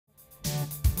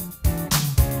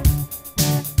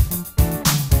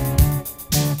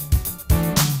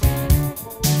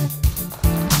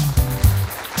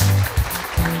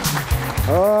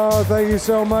thank you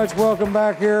so much. Welcome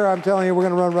back here. I'm telling you, we're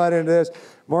going to run right into this.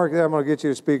 Mark, I'm going to get you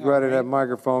to speak right into that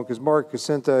microphone because Mark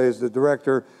Casinta is the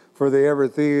director for the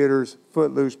Everett Theatre's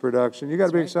Footloose production. You got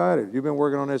to be excited. You've been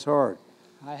working on this hard.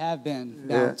 I have been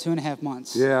about 2.5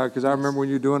 months. Yeah, because I remember when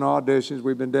you were doing auditions,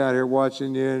 we've been down here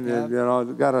watching you, and you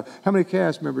know, how many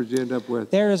cast members did you end up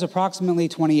with? There is approximately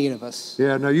 28 of us.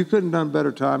 Yeah, no, you couldn't have done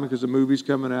better timing because the movie's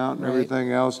coming out and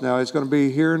everything else. Now, it's going to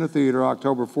be here in the theater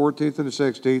October 14th and the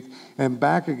 16th, and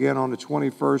back again on the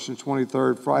 21st and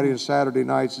 23rd, Friday and Saturday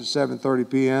nights at 7:30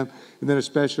 p.m., and then a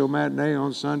special matinee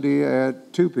on Sunday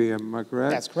at 2 p.m., am I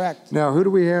correct? That's correct. Now, who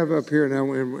do we have up here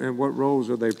now, and what roles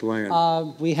are they playing?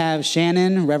 We have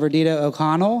Shannon Reverdita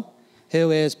O'Connell,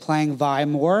 who is playing Vi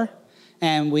Moore,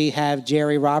 and we have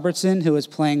Jerry Robertson, who is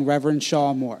playing Reverend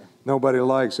Shaw Moore. Nobody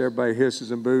likes, everybody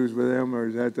hisses and boos with him, or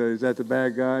is that the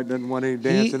bad guy? Doesn't want any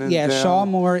dancing in town? Yeah, Shaw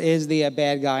Moore is the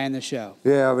bad guy in the show.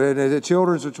 Yeah, but the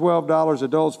children's are $12,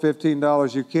 adults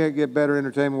 $15. You can't get better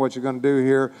entertainment what you're going to do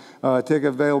here. Ticket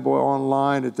available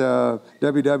online at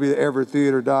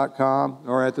www.everetttheatre.com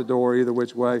or at the door, either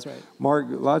which way. That's right. Mark,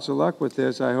 lots of luck with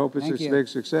this. I hope it's a big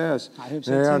success. I hope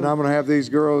so too. And I'm going to have these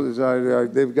girls,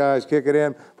 these guys kick it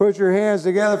in. Put your hands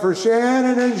together for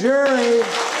Shannon and Jerry.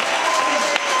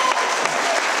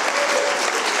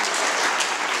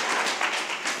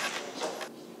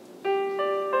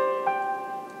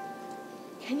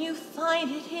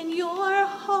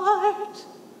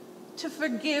 To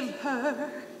forgive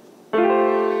her?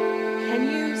 Can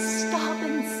you stop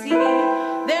and see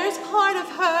there's part of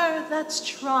her that's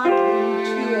trying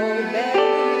to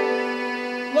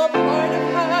obey, while part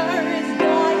of her is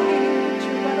dying to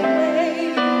run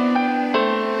away?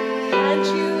 Can't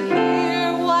you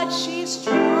hear what she's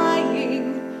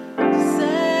trying to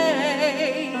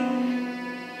say?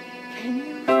 Can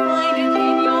you find it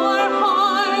in your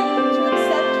heart to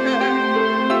accept her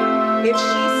if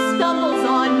she stumbles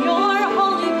on your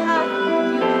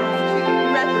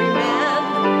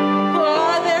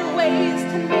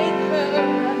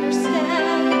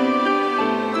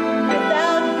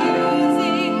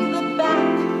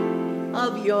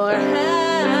your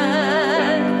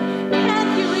hand?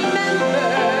 Can't you remember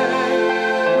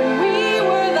when we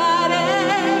were that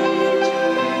age,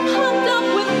 pumped up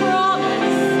with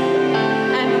promise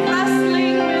and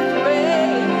wrestling with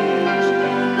rage?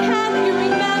 Can't you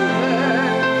remember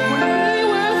when we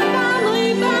were family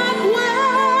back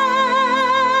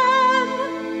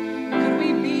when? Could we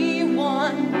be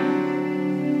one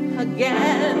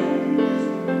again?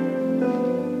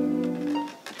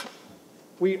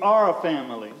 We are a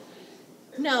family.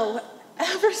 No,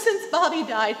 ever since Bobby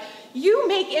died, you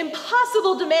make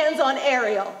impossible demands on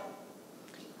Ariel.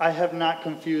 I have not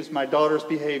confused my daughter's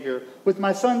behavior with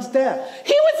my son's death.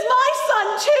 He was my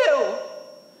son, too!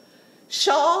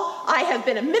 Shaw, I have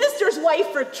been a minister's wife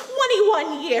for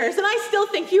 21 years, and I still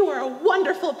think you are a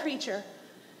wonderful preacher.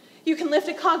 You can lift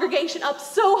a congregation up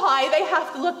so high they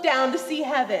have to look down to see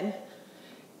heaven.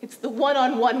 It's the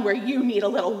one-on-one where you need a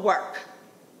little work.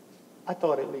 I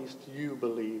thought at least you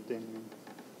believed in me.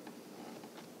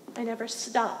 I never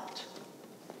stopped.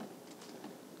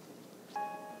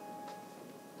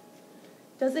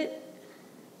 Does it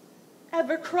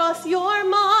ever cross your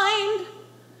mind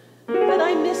that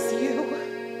I miss you?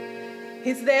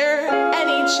 Is there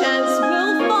any chance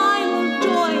we'll find the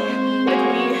joy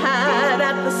that we had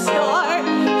at the start?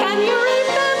 Can you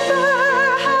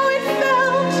remember how it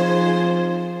felt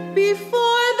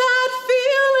before that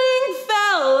feeling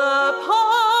fell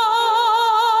apart?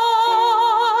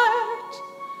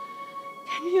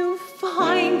 Can you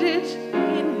find it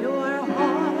in your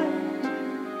heart?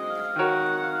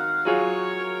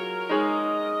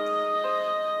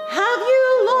 Have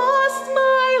you lost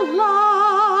my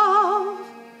love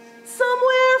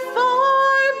somewhere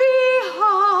far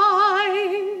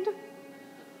behind?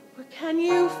 Or can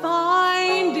you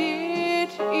find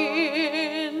it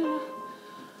in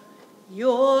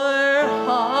your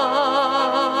heart?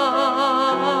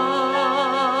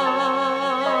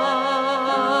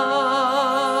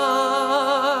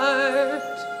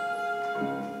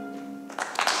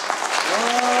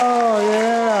 Oh,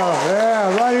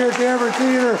 yeah, right here at the Everett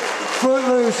Theatre.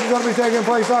 Footloose is going to be taking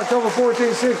place October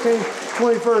 14th, 16th,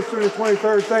 21st through the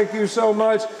 23rd. Thank you so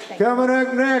much. Coming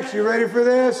up next, you ready for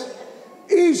this?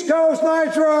 East Coast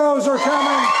Nitros are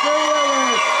coming. Stay with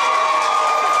us.